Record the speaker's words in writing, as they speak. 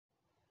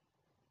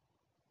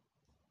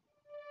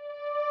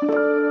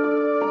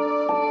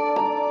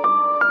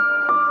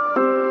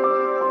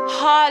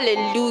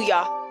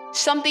Hallelujah.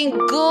 Something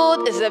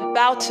good is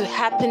about to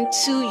happen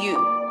to you.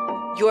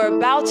 You're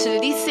about to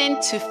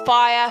listen to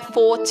Fire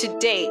for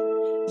Today,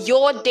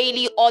 your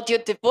daily audio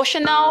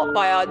devotional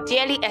by our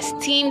dearly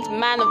esteemed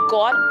man of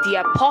God, the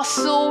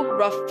Apostle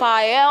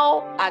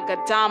Raphael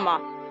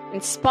Agadama,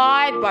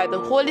 inspired by the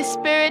Holy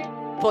Spirit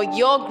for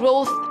your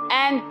growth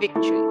and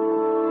victory.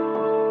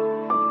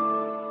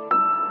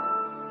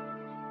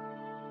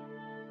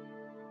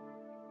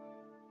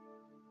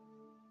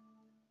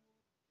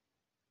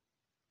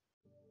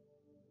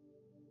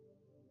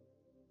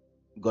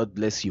 God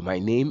bless you. My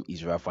name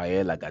is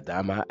Raphael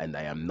Agadama, and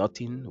I am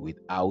nothing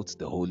without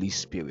the Holy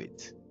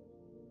Spirit.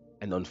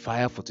 And on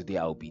Fire for Today,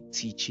 I'll be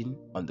teaching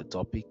on the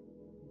topic,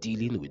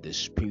 dealing with the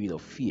spirit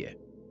of fear.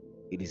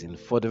 It is in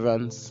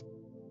furtherance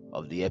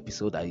of the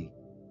episode I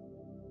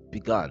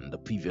began, the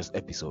previous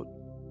episode,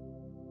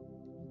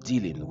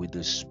 dealing with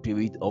the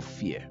spirit of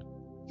fear.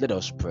 Let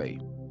us pray.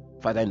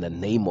 Father, in the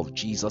name of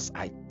Jesus,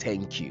 I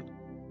thank you.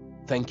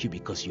 Thank you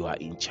because you are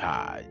in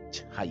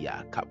charge.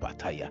 Haya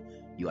Kapataya.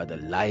 You are the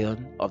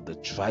Lion of the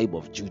tribe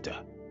of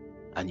Judah,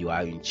 and you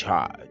are in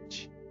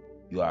charge.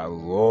 You are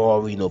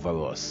roaring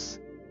over us.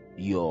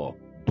 Your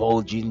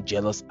bulging,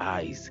 jealous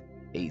eyes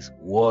is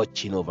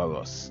watching over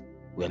us.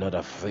 We are not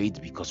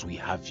afraid because we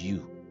have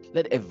you.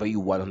 Let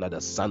everyone under the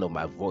sound of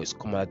my voice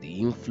come under the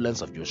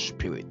influence of your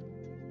spirit.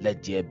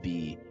 Let there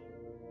be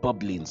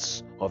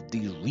bubblings of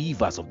the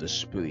rivers of the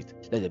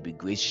Spirit. Let there be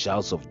great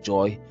shouts of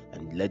joy,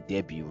 and let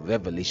there be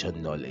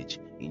revelation knowledge.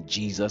 In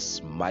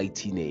Jesus'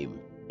 mighty name,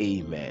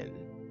 amen.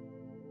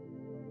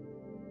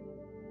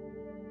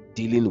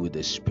 Dealing with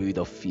the spirit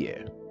of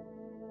fear.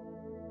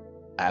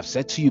 I have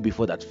said to you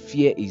before that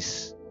fear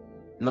is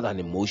not an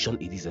emotion,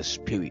 it is a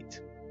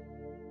spirit.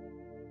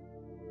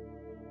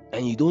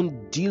 And you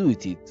don't deal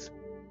with it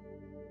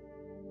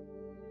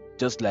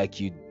just like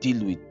you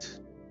deal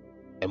with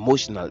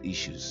emotional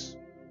issues.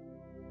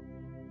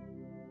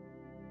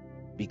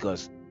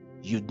 Because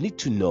you need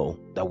to know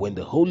that when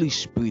the Holy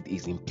Spirit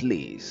is in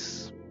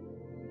place,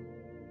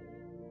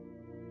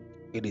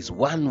 it is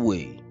one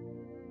way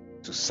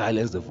to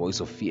silence the voice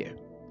of fear.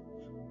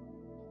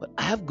 But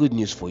I have good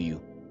news for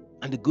you.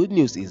 And the good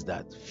news is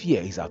that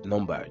fear is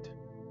outnumbered.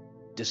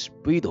 The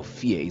spirit of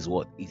fear is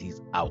what? It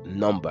is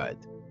outnumbered.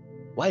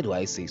 Why do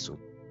I say so?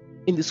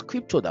 In the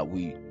scripture that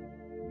we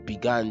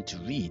began to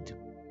read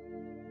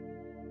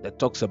that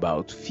talks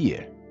about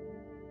fear,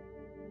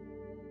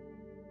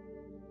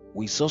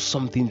 we saw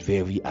something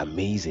very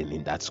amazing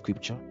in that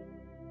scripture.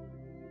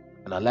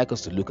 And I'd like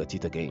us to look at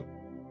it again.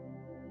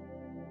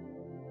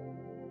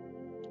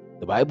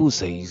 The Bible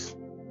says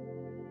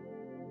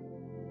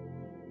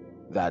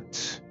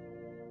that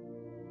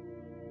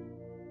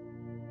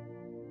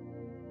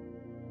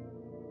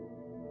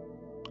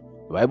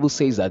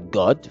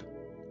God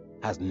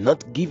has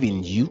not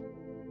given you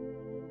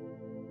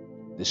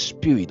the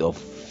spirit of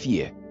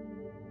fear.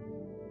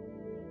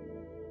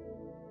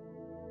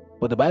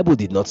 But the Bible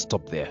did not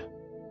stop there.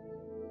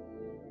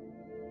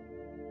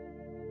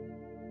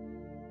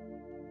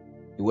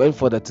 It went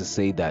further to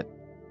say that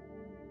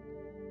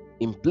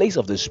in place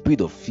of the spirit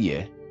of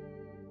fear,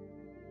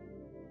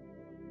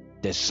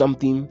 there's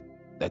something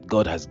that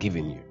God has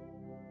given you.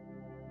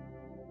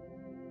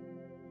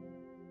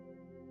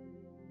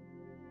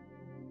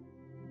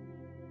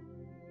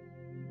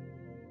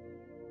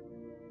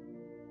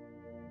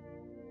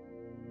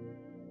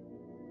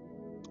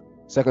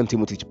 Second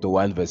Timothy chapter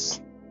 1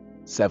 verse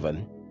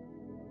 7.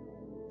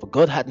 For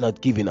God had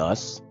not given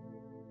us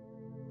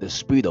the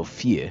spirit of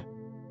fear,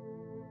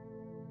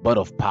 but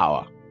of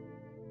power,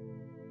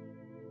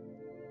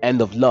 and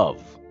of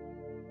love,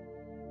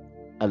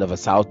 and of a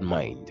sound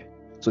mind.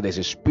 So there's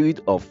a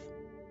spirit of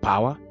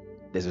power,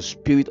 there's a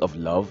spirit of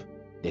love,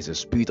 there's a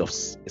spirit of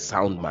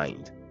sound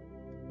mind.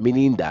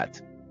 Meaning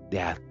that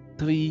there are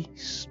three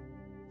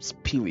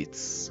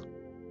spirits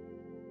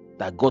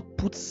that God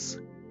puts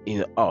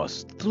in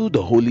us through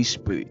the Holy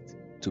Spirit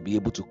to be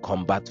able to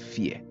combat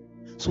fear.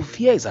 So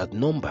fear is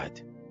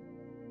outnumbered.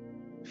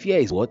 Fear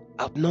is what?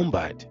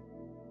 Outnumbered.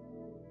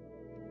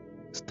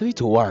 It's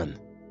 3-1.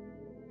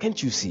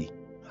 Can't you see?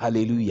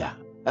 Hallelujah.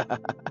 The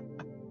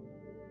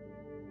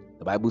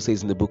Bible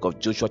says in the book of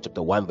Joshua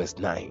chapter 1 verse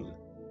 9,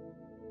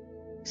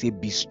 say,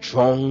 be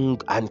strong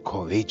and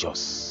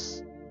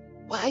courageous.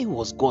 Why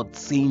was God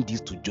saying this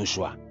to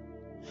Joshua?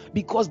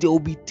 Because there will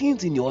be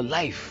things in your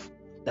life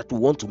that will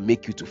want to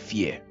make you to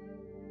fear.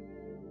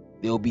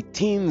 There will be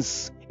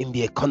things in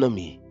the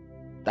economy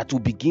that will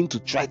begin to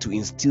try to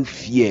instill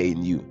fear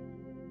in you.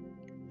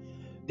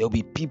 There will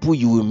be people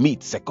you will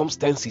meet,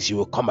 circumstances you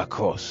will come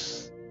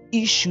across,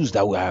 issues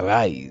that will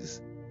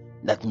arise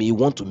that may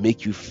want to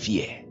make you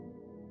fear.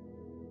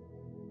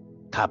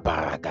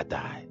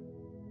 Kabaragadai.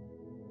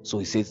 So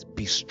he says,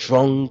 be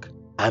strong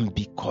and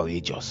be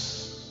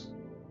courageous.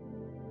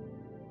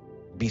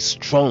 Be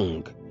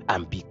strong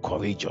and be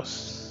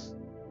courageous.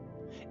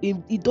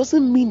 It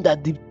doesn't mean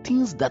that the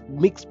things that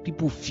makes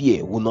people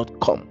fear will not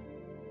come.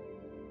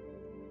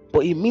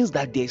 but it means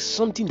that there's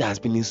something that has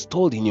been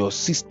installed in your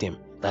system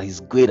that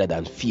is greater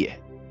than fear.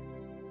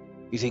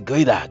 You say,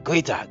 greater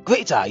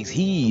is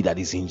he that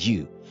is in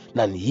you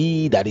than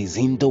he that is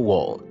in the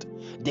world.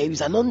 There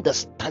is an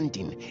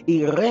understanding,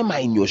 a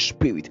rhema in your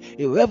spirit,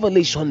 a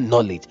revelation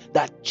knowledge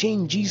that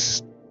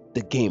changes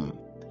the game.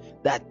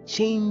 That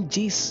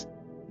changes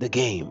the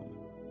game.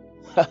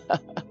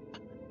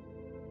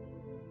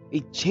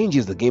 It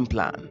changes the game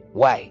plan.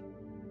 Why?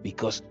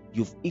 Because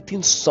you've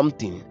eaten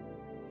something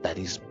that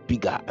is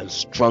bigger and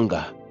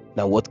stronger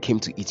than what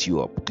came to eat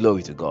you up.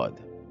 Glory to God.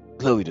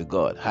 Glory to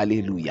God.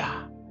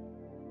 Hallelujah.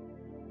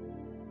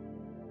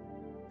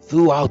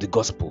 Throughout the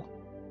gospel,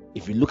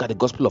 if you look at the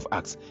Gospel of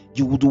Acts,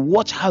 you would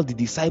watch how the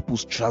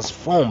disciples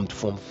transformed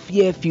from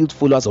fear-filled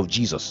followers of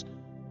Jesus,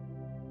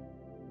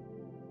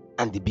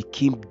 and they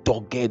became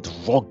dogged,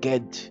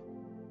 rugged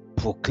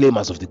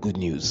proclaimers of the good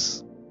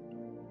news.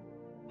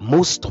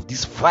 Most of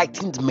these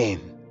frightened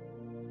men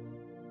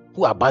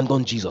who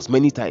abandoned Jesus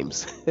many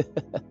times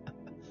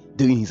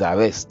during his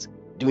arrest,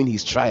 during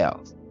his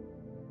trials,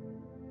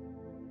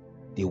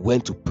 they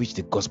went to preach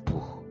the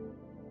gospel,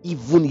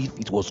 even if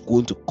it was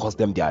going to cost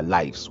them their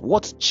lives.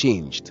 What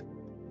changed?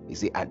 He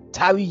said, and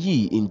tarry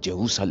ye in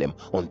Jerusalem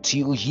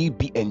until ye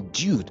be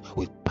endued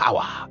with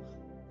power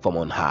from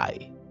on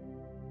high.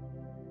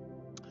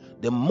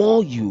 The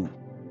more you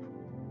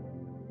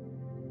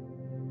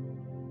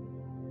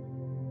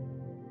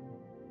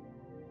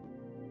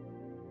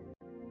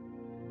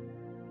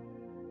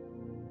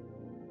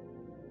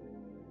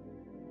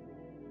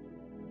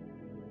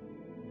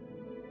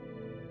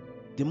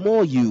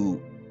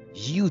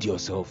yield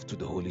yourself to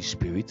the Holy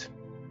Spirit,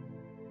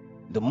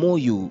 the more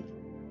you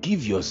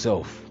give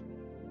yourself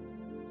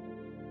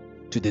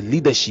to the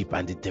leadership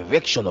and the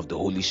direction of the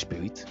Holy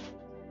Spirit,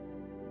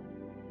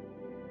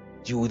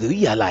 you would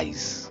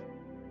realize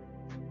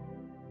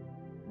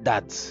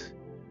that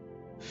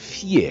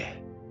fear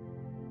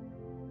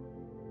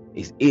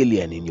is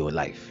alien in your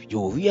life.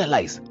 You'll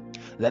realize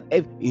that,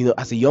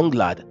 as a young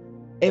lad,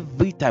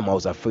 every time I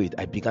was afraid,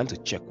 I began to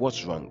check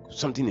what's wrong.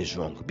 Something is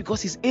wrong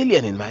because it's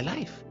alien in my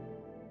life.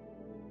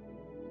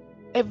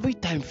 Every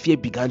time fear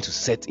began to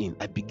set in,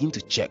 I begin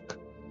to check,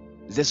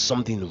 is there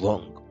something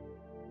wrong?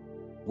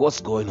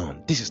 What's going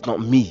on? This is not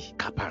me.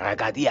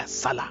 Kaparagadia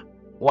Sala.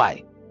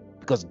 Why?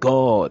 Because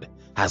God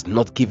has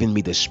not given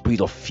me the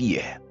spirit of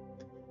fear.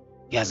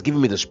 He has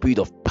given me the spirit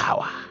of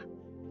power.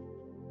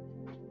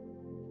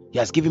 He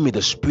has given me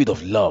the spirit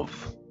of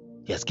love.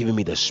 He has given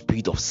me the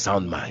spirit of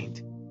sound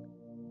mind.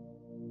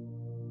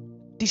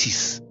 This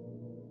is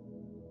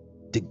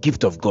the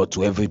gift of God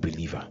to every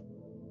believer.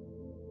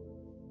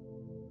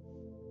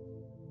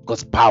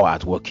 God's power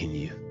at work in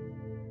you.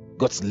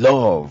 God's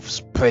love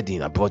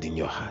spreading abroad in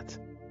your heart.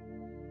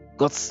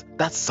 God's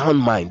that sound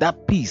mind,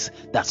 that peace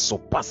that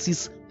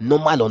surpasses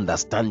normal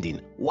understanding.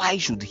 Why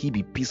should he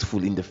be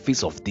peaceful in the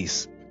face of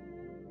this?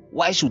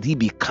 Why should he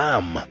be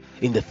calm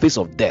in the face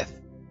of death?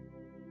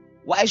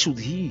 Why should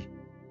he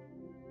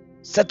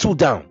settle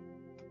down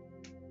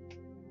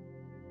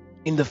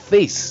in the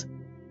face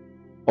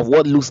of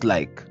what looks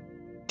like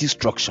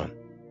destruction?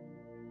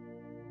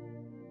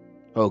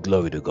 Oh,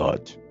 glory to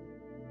God.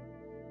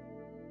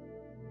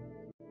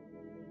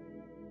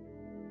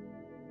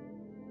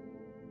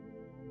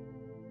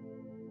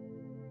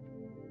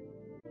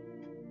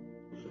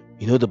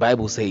 The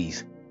Bible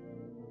says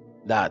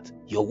that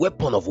your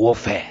weapon of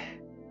warfare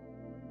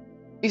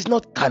is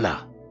not carnal,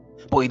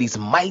 but it is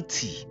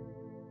mighty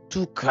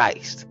through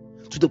Christ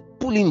to the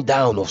pulling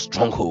down of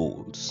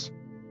strongholds.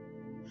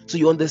 So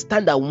you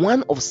understand that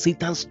one of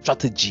Satan's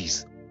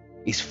strategies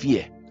is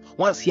fear.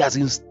 Once he has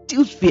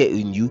instilled fear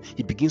in you,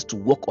 he begins to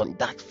work on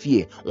that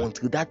fear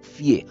until that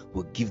fear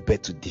will give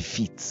birth to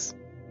defeat.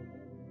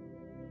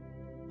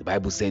 The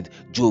Bible said,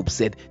 Job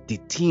said, the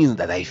thing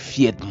that I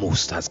feared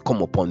most has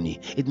come upon me.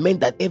 It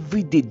meant that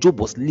every day Job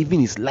was living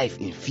his life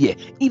in fear.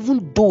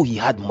 Even though he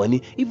had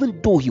money,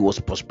 even though he was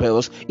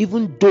prosperous,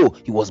 even though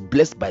he was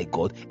blessed by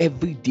God,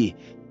 every day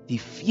the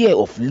fear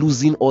of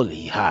losing all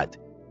he had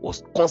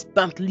was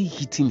constantly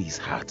hitting his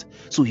heart.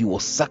 So he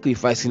was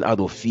sacrificing out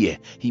of fear.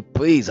 He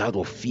prays out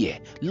of fear.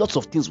 Lots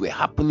of things were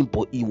happening,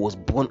 but he was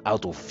born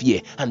out of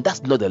fear. And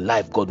that's not the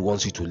life God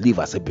wants you to live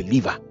as a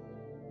believer.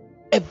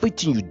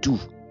 Everything you do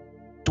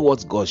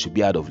towards God should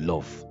be out of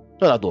love,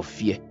 not out of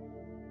fear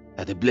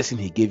that the blessing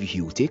he gave you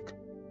he will take.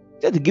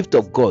 That the gift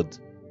of God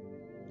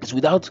is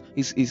without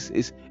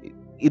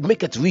it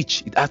maketh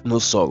rich, it hath no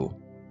sorrow.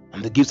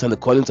 And the gifts and the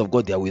callings of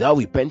God, they are without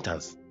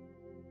repentance.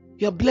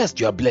 You are blessed.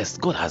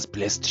 God has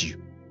blessed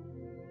you.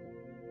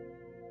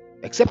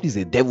 Except it's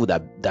the devil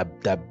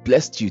that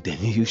blessed you, then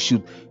you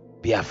should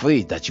be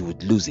afraid that you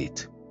would lose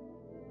it.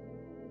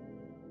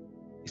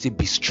 He said,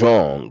 be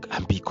strong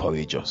and be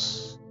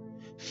courageous.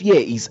 Fear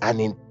is an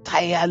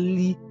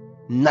entirely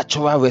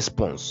natural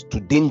response to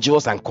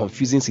dangerous and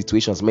confusing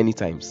situations many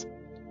times.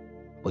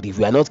 But if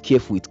we are not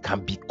careful, it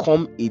can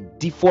become a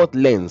default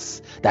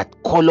lens that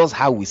colors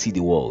how we see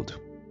the world.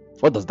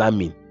 What does that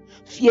mean?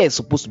 Fear is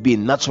supposed to be a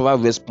natural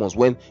response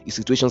when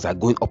situations are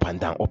going up and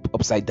down,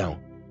 upside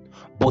down.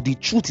 But the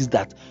truth is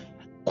that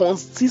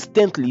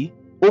consistently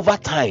over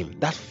time,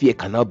 that fear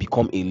can now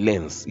become a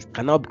lens. It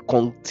can now be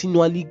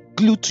continually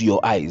glued to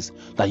your eyes,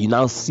 that you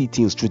now see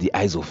things through the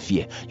eyes of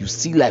fear. You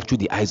see life through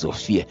the eyes of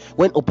fear.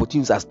 When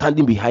opportunities are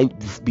standing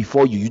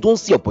before you, you don't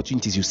see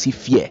opportunities, you see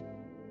fear.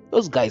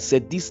 Those guys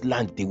said, this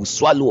land, they will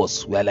swallow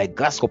us. We are like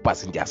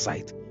grasshoppers in their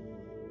sight.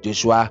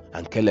 Joshua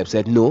and Caleb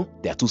said, no,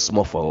 they are too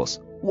small for us.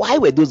 Why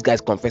were those guys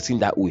confessing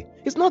that way?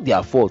 It's not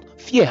their fault.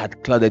 Fear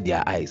had clouded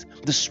their eyes.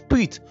 The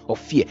spirit of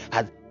fear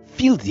had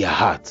filled their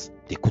hearts.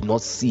 They could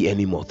not see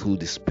anymore through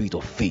the spirit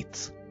of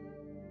faith.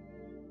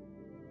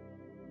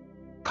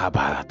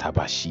 Kabara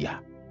tabashia,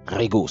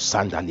 rego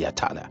sandalia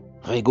tala,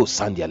 rego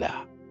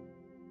sandiala.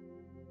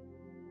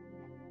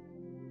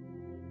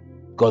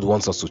 God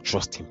wants us to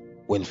trust him.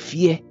 When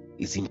fear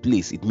is in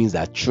place, it means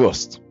that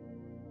trust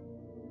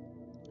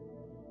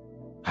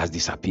has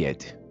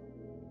disappeared.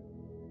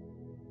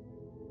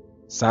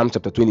 Psalm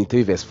chapter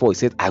 23 verse 4, it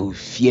said, I will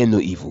fear no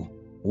evil.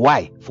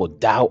 Why? For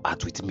thou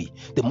art with me.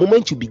 The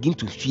moment you begin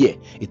to fear,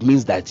 it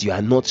means that you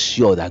are not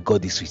sure that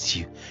God is with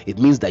you. It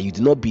means that you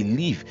do not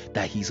believe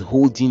that he's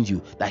holding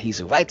you, that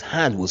his right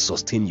hand will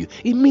sustain you.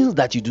 It means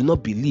that you do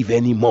not believe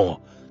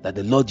anymore that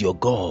the Lord your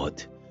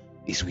God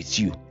is with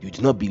you. You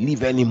do not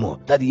believe anymore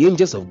that the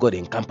angels of God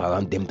encamp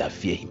around them that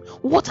fear him.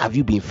 What have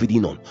you been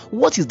feeding on?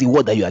 What is the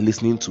word that you are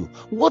listening to?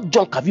 What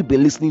junk have you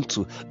been listening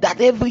to?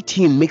 That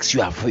everything makes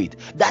you afraid.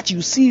 That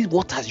you see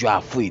waters, you are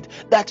afraid.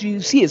 That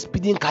you see a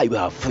speeding car, you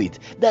are afraid.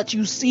 That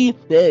you see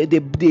they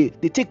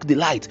take the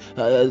light,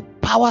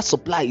 power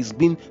supply is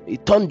being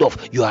turned off,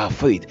 you are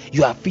afraid.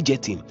 You are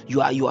fidgeting. You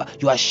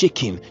are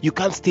shaking. You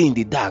can't stay in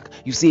the dark.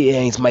 You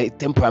say, it's my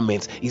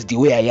temperament, it's the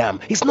way I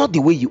am. It's not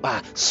the way you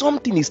are.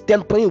 Something is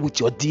tampering with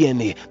your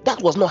DNA.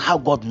 That was not how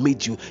God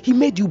made you. He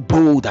made you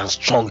bold and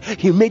strong.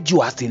 He made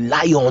you as a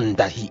lion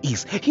that he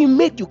is. He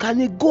made you.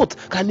 Can a goat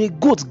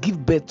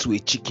give birth to a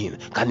chicken?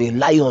 Can a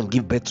lion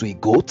give birth to a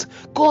goat?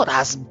 God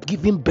has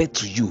given birth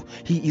to you.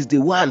 He is the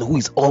one who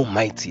is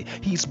almighty.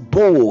 He is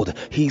bold.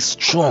 He is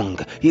strong.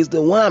 He is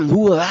the one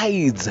who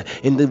rides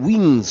in the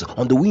wings,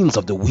 on the wings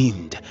of the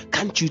wind.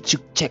 Can't you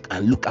check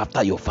and look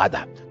after your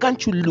father?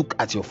 Can't you look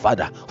at your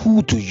father?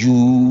 Who do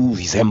you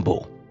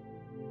resemble?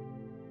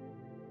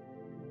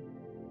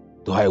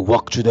 Though I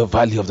walk through the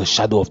valley of the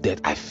shadow of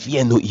death, I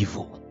fear no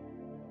evil.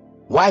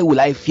 Why will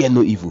I fear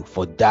no evil?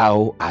 For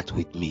thou art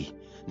with me.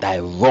 Thy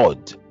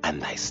rod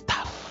and thy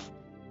staff,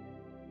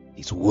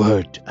 his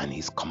word and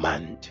his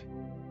command.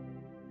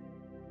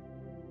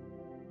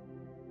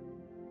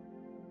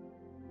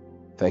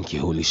 Thank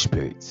you, Holy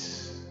Spirit.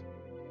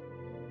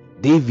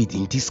 David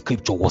in this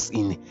scripture was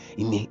in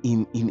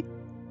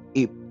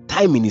a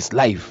time in his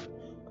life,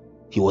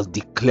 he was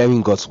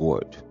declaring God's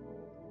word.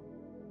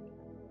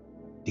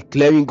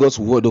 Declaring God's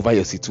word over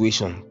your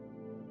situation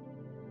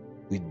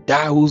will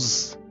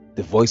douse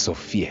the voice of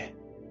fear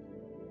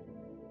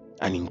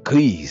and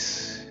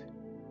increase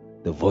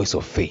the voice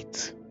of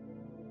faith.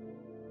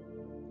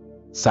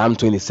 Psalm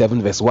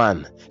 27 verse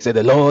 1 said,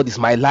 the Lord is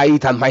my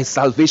light and my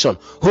salvation.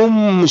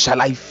 Whom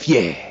shall I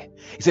fear?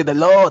 He said, the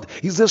Lord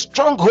is the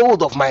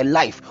stronghold of my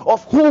life.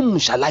 Of whom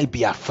shall I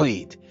be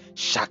afraid?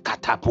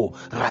 Shakatapo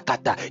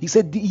rakata. He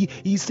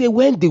said,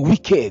 when the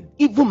wicked,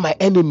 even my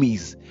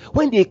enemies,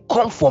 when they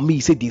come for me, he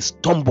said, they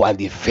stumble and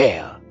they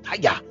fail.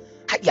 Haya.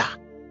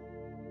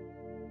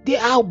 They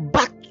are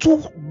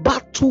battle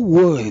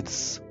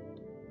words,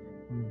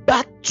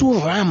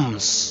 battle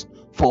rams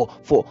for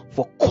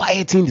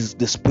quieting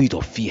the spirit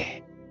of fear.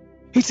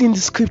 It's in the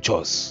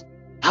scriptures.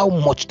 How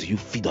much do you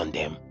feed on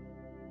them?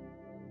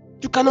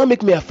 You cannot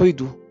make me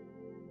afraid.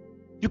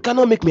 You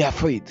cannot make me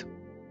afraid.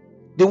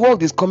 The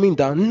world is coming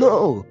down.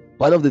 No.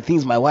 One of the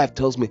things my wife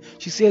tells me,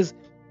 she says,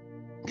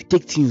 you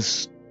take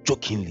things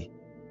jokingly.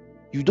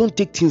 You don't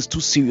take things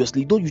too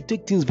seriously. You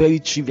take things very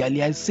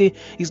trivially. I say,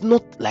 it's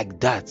not like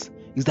that.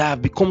 It's that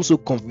I've become so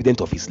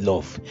confident of his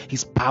love,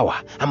 his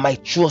power, and my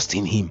trust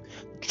in him.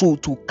 To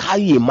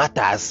carry a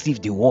matter as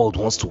if the world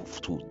wants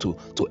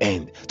to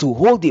end. To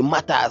hold a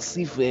matter as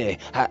if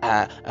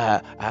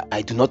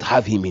I do not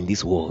have him in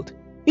this world.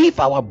 If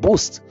our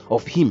boast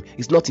of him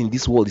is not in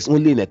this world, it's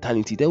only in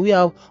eternity, then we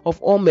are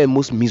of all men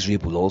most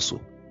miserable also.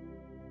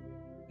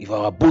 If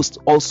our boast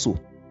also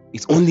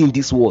is only in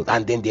this world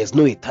and then there's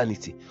no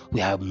eternity, we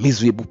are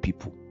miserable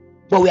people.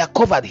 But we are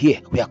covered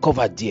here, we are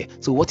covered there.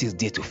 So what is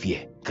there to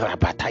fear? Say,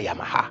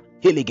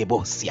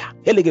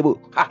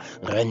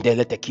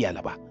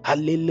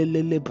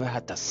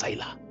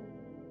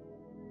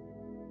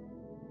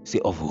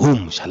 of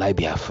whom shall I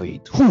be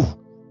afraid? Who?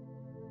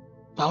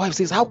 My wife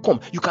says, how come?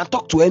 You can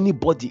talk to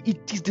anybody.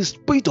 It is the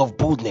spirit of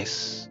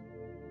boldness.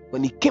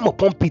 When he came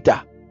upon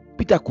Peter,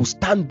 Peter could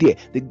stand there.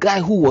 The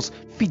guy who was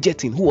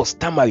fidgeting, who was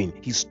stammering,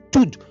 he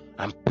stood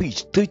and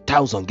preached.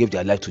 3,000 gave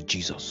their life to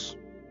Jesus.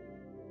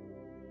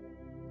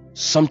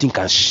 Something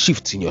can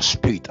shift in your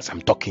spirit as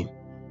I'm talking.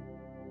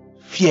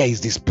 Fear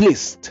is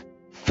displaced.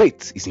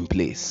 Faith is in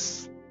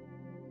place.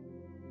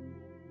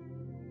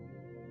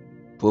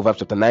 Proverbs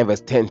chapter 9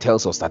 verse 10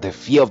 tells us that the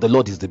fear of the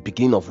Lord is the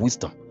beginning of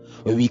wisdom.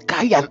 When we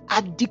carry an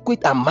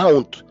adequate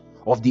amount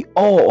of the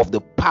awe of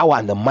the power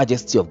and the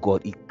majesty of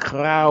God, it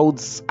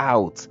crowds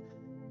out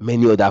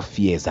many other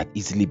fears that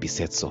easily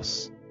besets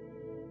us.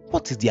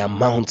 What is the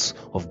amount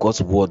of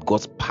God's word,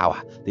 God's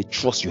power, the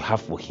trust you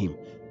have for Him?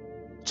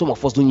 Some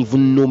of us don't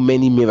even know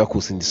many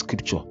miracles in the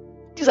scripture.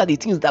 These are the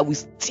things that will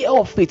stir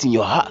up faith in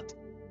your heart.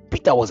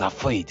 Peter was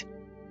afraid.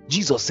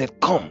 Jesus said,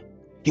 "Come."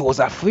 He was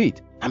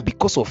afraid, and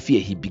because of fear,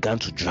 he began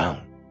to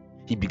drown.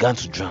 He began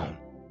to drown.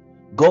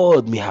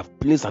 God may have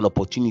placed an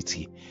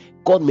opportunity.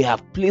 God may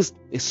have placed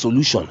a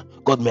solution.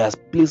 God may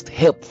have placed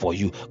help for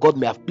you. God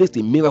may have placed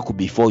a miracle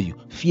before you.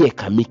 Fear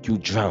can make you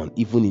drown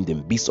even in the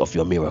midst of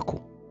your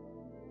miracle.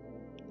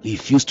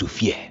 Refuse to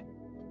fear.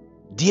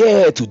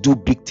 Dare to do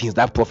big things.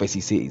 That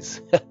prophecy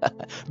says.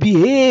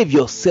 Behave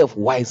yourself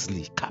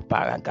wisely.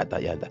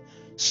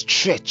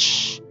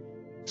 Stretch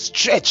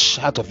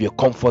out of your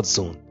comfort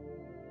zone.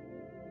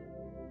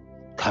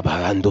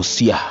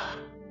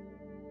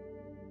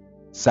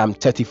 Psalm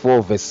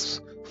 34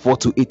 verse 4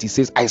 to 8, it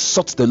says, "I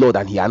sought the Lord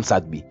and He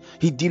answered me.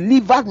 He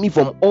delivered me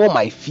from all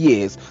my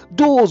fears.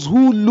 Those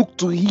who look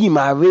to Him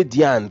are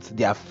radiant.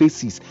 Their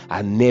faces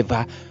are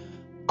never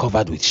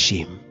covered with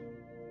shame."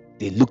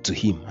 They looked to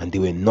Him and they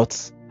were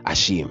not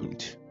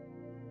ashamed.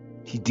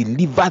 He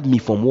delivered me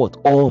from what?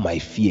 All my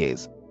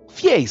fears.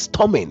 Fear is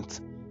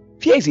torment.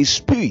 Fear is a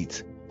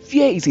spirit.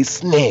 Fear is a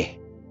snare.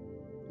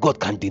 God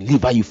can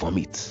deliver you from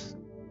it.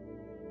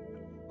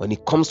 When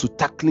it comes to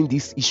tackling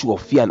this issue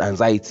of fear and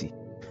anxiety,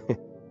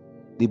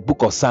 the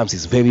book of Psalms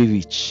is very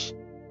rich.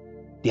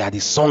 They are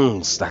the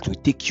songs that will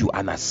take you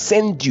and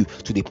ascend you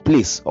to the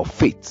place of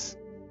faith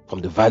from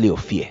the valley of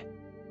fear.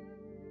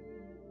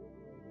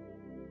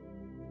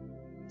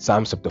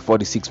 Psalms chapter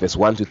 46 verse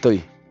 1 to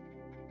 3.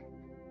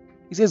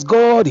 It says,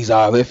 "God is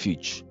our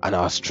refuge and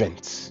our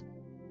strength,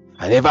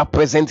 an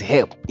ever-present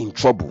help in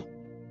trouble.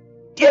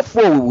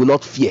 Therefore we will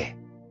not fear,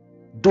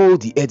 though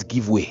the earth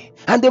give way,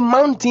 and the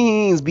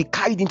mountains be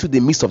carried into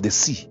the midst of the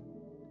sea.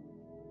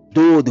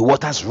 Though the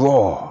waters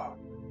roar,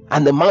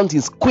 and the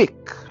mountains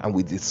quake, and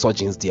with the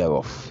surgings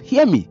thereof."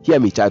 Hear me,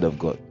 child of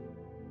God.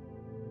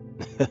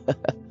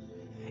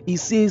 He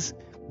says,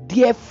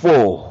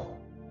 "Therefore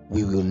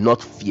we will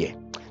not fear."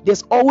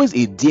 There's always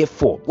a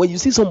therefore. When you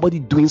see somebody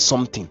doing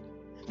something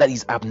that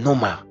is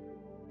abnormal,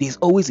 there's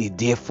always a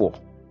therefore.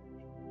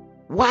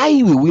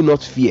 Why will we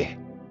not fear?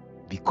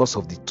 Because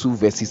of the two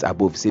verses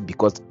above. Say,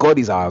 because God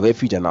is our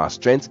refuge and our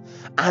strength,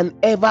 and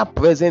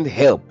ever-present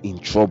help in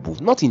trouble.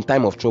 Not in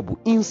time of trouble,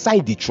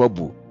 inside the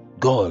trouble,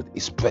 God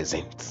is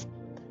present.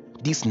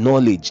 This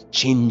knowledge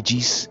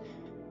changes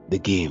the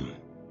game.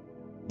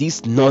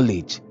 This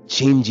knowledge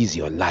changes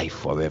your life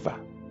forever.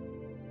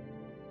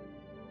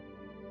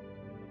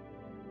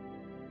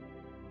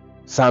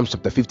 Psalm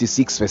chapter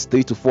 56 verse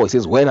 3 to 4, it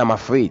says, "When I'm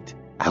afraid,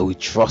 I will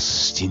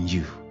trust in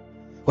you.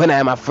 When I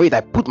am afraid,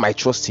 I put my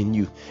trust in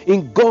you.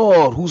 In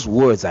God, whose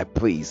words I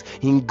praise.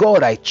 In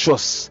God I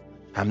trust.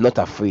 I'm not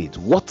afraid.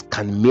 What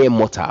can mere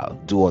mortal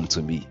do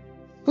unto me?"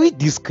 Read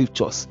these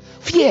scriptures.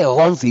 Fear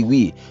runs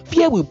away.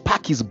 Fear will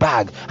pack his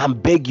bag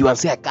and beg you and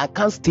say, I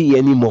can't stay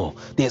anymore.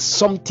 There's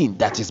something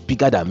that is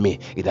bigger than me.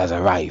 It has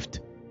arrived.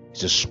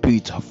 It's the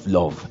spirit of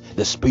love,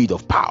 the spirit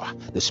of power,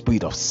 the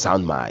spirit of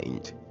sound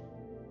mind.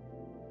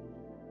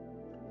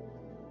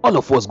 All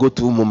of us go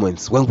through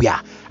moments when we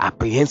are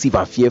apprehensive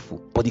and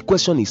fearful. But the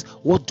question is,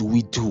 what do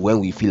we do when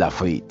we feel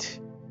afraid?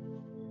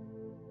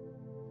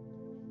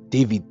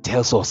 David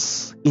tells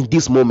us in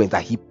this moment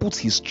that he puts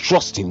his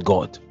trust in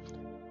God.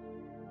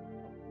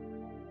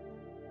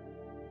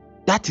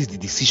 That is the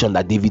decision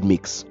that David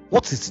makes.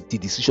 What is the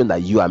decision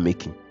that you are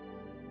making?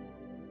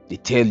 They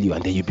tell you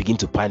and then you begin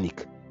to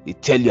panic. They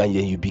tell you and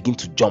then you begin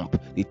to jump.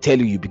 They tell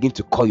you, you begin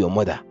to call your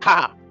mother.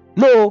 Ha!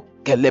 No!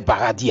 Kele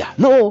baradia.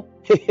 No!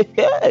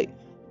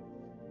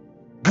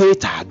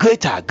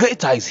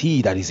 Greater is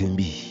he that is in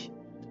me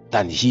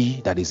than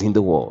he that is in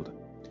the world.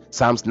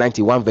 Psalms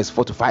 91 verse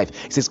 4 to 5.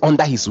 It says,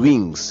 "Under his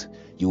wings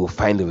you will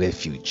find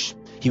refuge.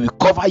 He will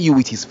cover you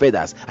with his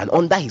feathers, and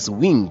under his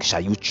wings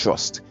shall you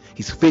trust.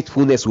 His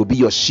faithfulness will be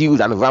your shield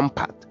and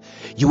rampart.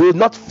 You will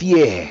not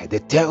fear the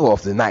terror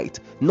of the night,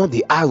 nor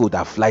the arrow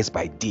that flies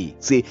by day."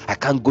 Say, I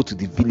can't go to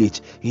the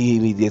village.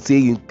 They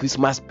say in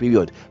Christmas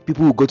period,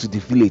 people will go to the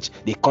village,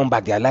 they come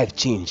back, their life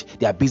change,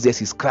 their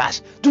business is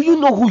crashed. Do you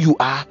know who you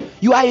are?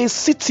 You are a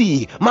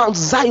city, Mount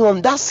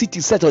Zion, that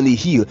city set on a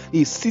hill.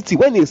 A city,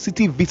 when a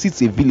city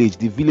visits a village,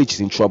 the village is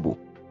in trouble.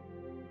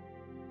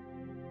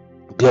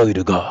 Glory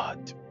to God.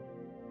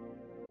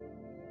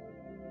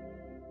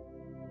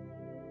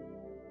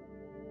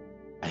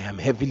 I am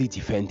heavily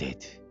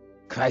defended.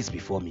 Christ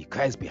before me,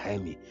 Christ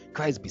behind me,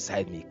 Christ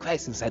beside me,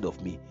 Christ inside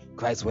of me,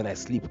 Christ when I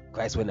sleep,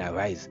 Christ when I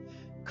rise,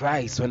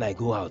 Christ when I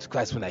go out,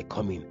 Christ when I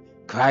come in,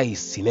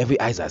 Christ in every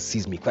eye that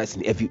sees me, Christ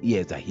in every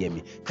ear that hear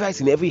me,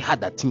 Christ in every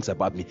heart that thinks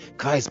about me,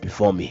 Christ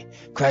before me,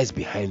 Christ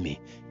behind me,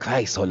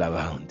 Christ all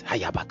around.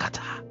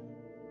 Hayabakata.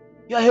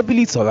 You are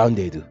heavily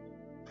surrounded.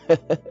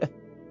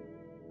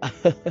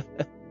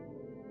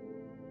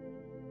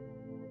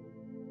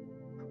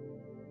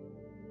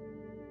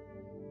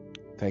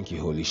 Thank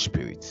you, Holy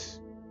Spirit.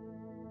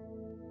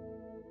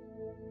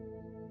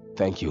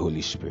 Thank you,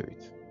 Holy Spirit.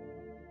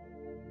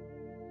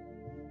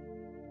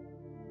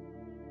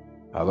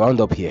 I'll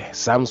round up here.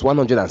 Psalms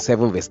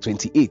 107 verse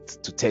 28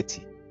 to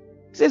 30. It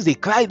says, they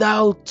cried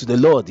out to the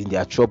Lord in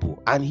their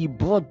trouble, and he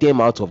brought them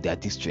out of their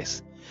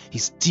distress. He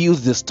stilled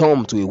the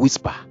storm to a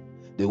whisper.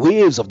 The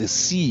waves of the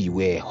sea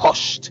were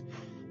hushed.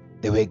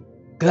 They were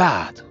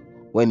glad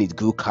when it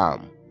grew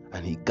calm,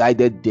 and he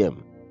guided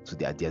them to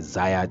their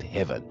desired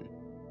heaven.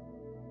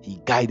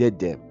 He guided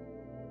them.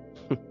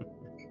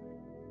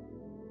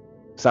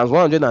 Psalms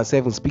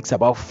 107 speaks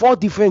about 4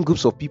 different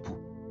groups of people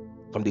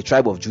from the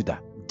tribe of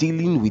Judah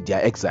dealing with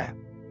their exile.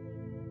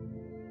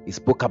 He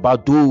spoke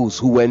about those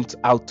who went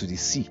out to the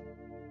sea,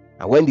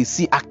 and when the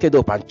sea acted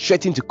up and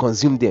threatened to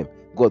consume them,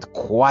 God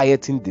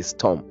quietened the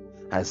storm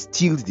and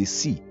stilled the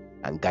sea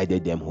and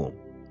guided them home.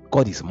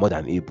 God is more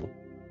than able.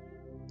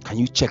 Can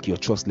you check your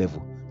trust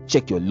level?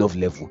 Check your love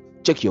level?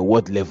 Check your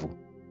word level?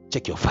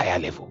 Check your fire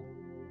level?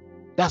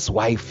 That's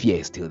why fear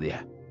is still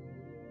there.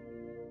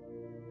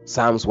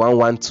 Psalms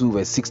 112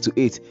 verse 6 to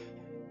 8.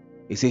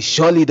 It says,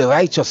 surely the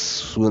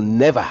righteous will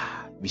never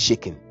be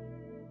shaken.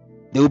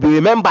 They will be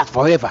remembered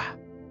forever.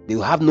 They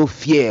will have no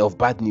fear of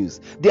bad news.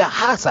 Their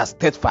hearts are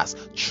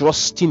steadfast,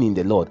 trusting in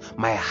the Lord.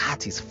 My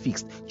heart is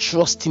fixed,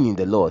 trusting in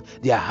the Lord.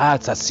 Their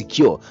hearts are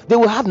secure. They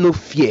will have no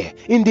fear.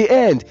 In the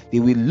end, they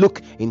will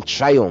look in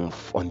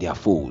triumph on their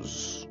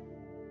foes.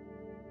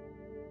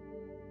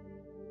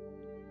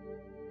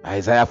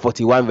 Isaiah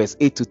 41 verse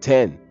 8 to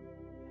 10.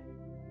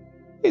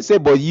 He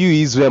said, but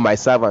you, Israel, my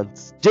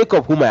servant,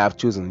 Jacob, whom I have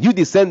chosen, you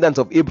descendants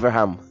of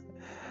Abraham,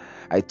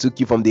 I took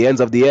you from the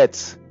ends of the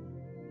earth.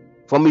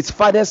 From its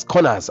farthest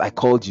corners I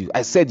called you.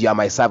 I said, you are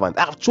my servant.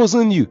 I have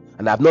chosen you,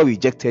 and I have not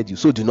rejected you.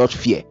 So do not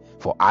fear,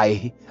 for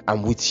I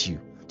am with you.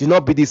 Do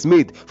not be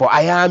dismayed, for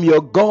I am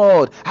your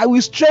God. I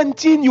will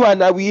strengthen you,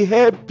 and I will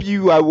help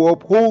you. I will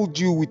uphold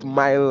you with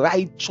my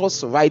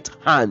righteous right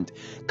hand.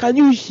 Can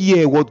you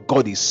hear what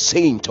God is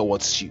saying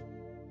towards you?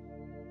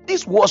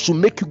 This word should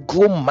make you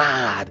go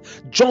mad.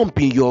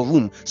 Jump in your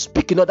room,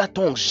 speak in other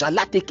tongues.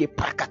 Shalateke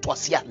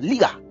prakatwasia.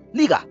 Liga.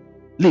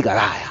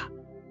 Raya.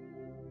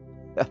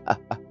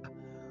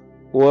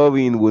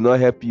 Worrying will not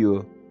help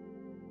you.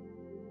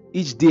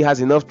 Each day has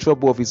enough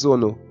trouble of its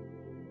own.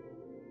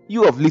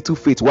 You of little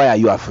faith, why are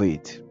you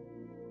afraid?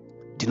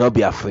 Do not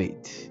be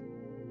afraid.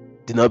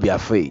 Do not be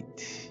afraid.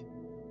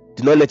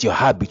 Do not let your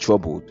heart be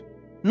troubled.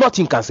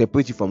 Nothing can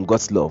separate you from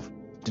God's love.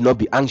 Do not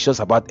be anxious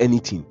about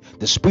anything.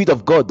 The Spirit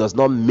of God does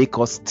not make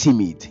us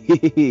timid.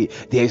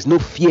 There is no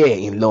fear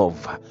in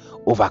love.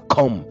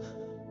 Overcome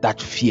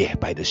that fear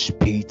by the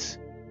Spirit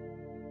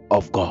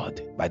of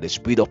God, by the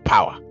Spirit of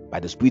power, by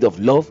the Spirit of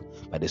love,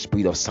 by the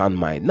Spirit of sound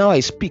mind. Now I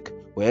speak,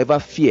 wherever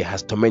fear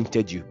has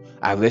tormented you,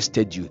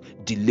 arrested you,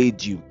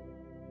 delayed you,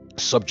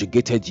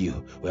 subjugated you,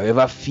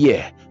 wherever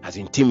fear has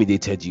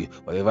intimidated you,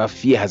 wherever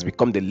fear has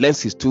become the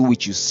lenses through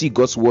which you see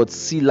God's word,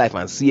 see life,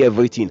 and see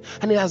everything,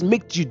 and it has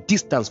made you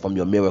distance from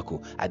your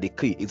miracle, I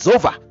decree it's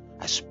over.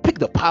 I speak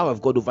the power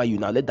of God over you.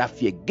 Now let that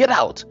fear get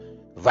out.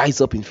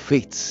 Rise up in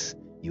faith.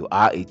 You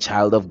are a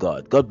child of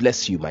God. God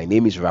bless you. My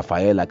name is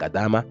Raphael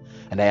Agadama,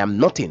 and I am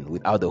nothing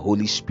without the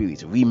Holy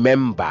Spirit.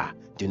 Remember,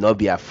 do not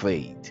be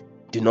afraid.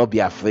 Do not be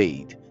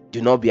afraid.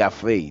 Do not be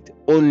afraid.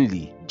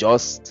 Only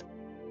just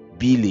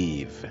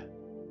believe.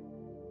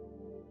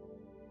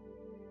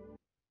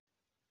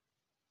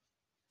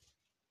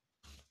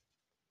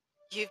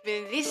 You've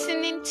been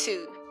listening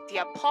to the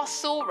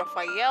Apostle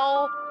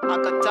Raphael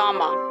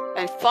Agadama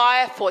and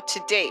Fire for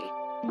Today.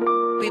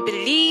 We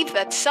believe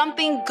that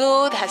something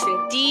good has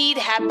indeed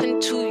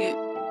happened to you.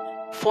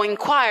 For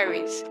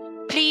inquiries,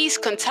 please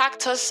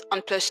contact us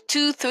on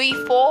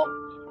 +234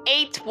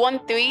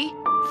 813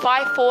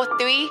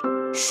 543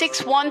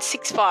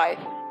 6165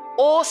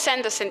 or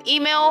send us an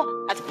email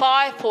at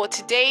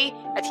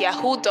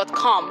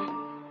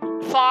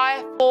firefortoday@yahoo.com.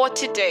 Fire for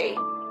Today,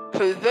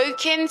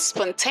 provoking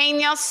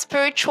spontaneous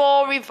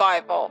spiritual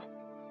revival.